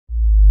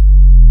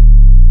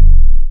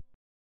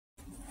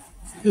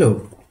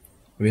Hello,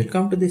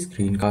 welcome to the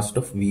screencast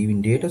of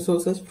viewing data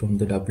sources from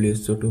the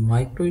WSO2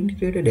 Micro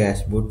Integrator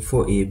Dashboard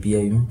for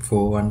API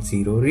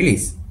 410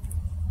 release.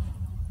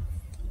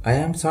 I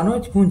am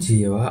Sanoj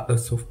Punchiyava, a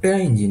software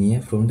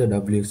engineer from the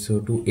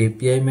WSO2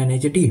 API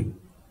Manager team.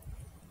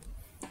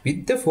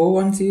 With the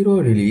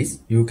 410 release,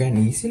 you can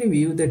easily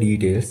view the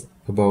details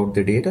about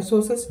the data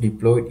sources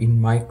deployed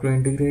in Micro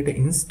Integrator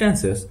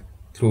instances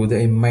through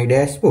the MI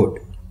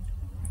dashboard.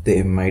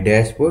 The MI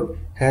dashboard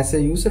has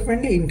a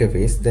user-friendly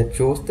interface that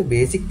shows the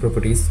basic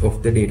properties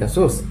of the data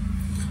source.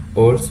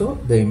 Also,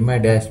 the MI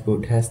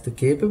dashboard has the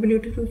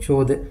capability to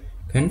show the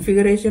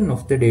configuration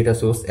of the data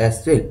source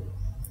as well.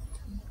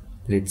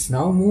 Let's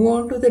now move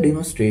on to the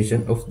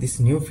demonstration of this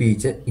new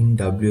feature in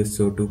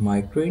WSO2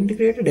 Micro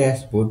Integrator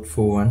Dashboard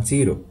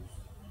 410.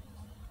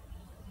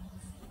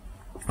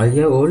 I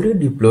have already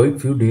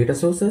deployed few data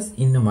sources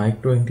in a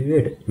Micro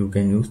Integrator. You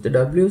can use the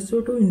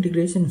WSO2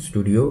 Integration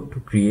Studio to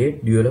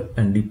create, develop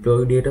and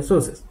deploy data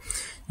sources.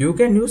 You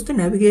can use the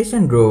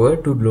navigation drawer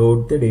to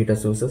load the data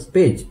sources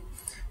page.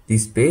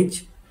 This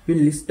page will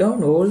list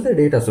down all the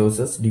data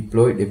sources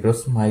deployed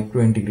across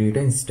Micro Integrator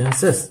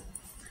instances.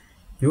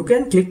 You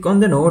can click on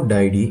the node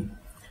ID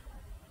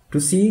to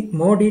see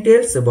more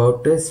details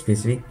about the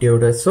specific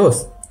data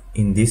source.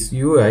 In this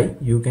UI,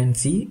 you can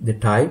see the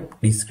type,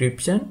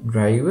 description,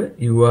 driver,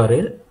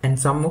 URL and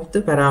some of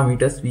the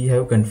parameters we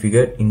have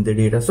configured in the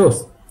data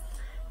source.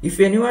 If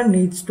anyone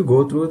needs to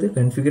go through the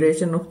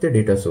configuration of the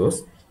data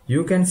source,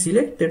 you can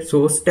select the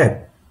source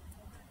tab.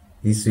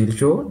 This will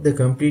show the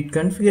complete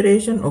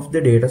configuration of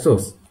the data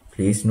source.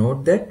 Please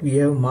note that we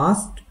have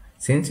masked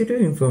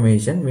sensitive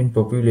information when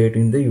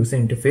populating the user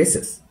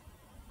interfaces.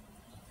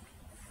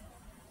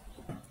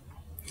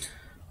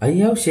 I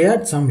have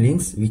shared some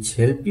links which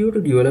help you to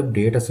develop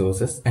data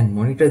sources and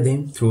monitor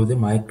them through the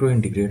Micro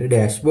Integrator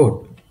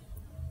dashboard.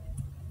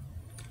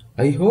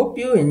 I hope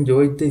you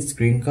enjoyed the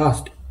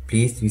screencast.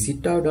 Please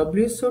visit our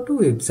WSO2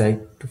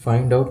 website to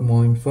find out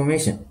more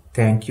information.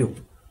 Thank you.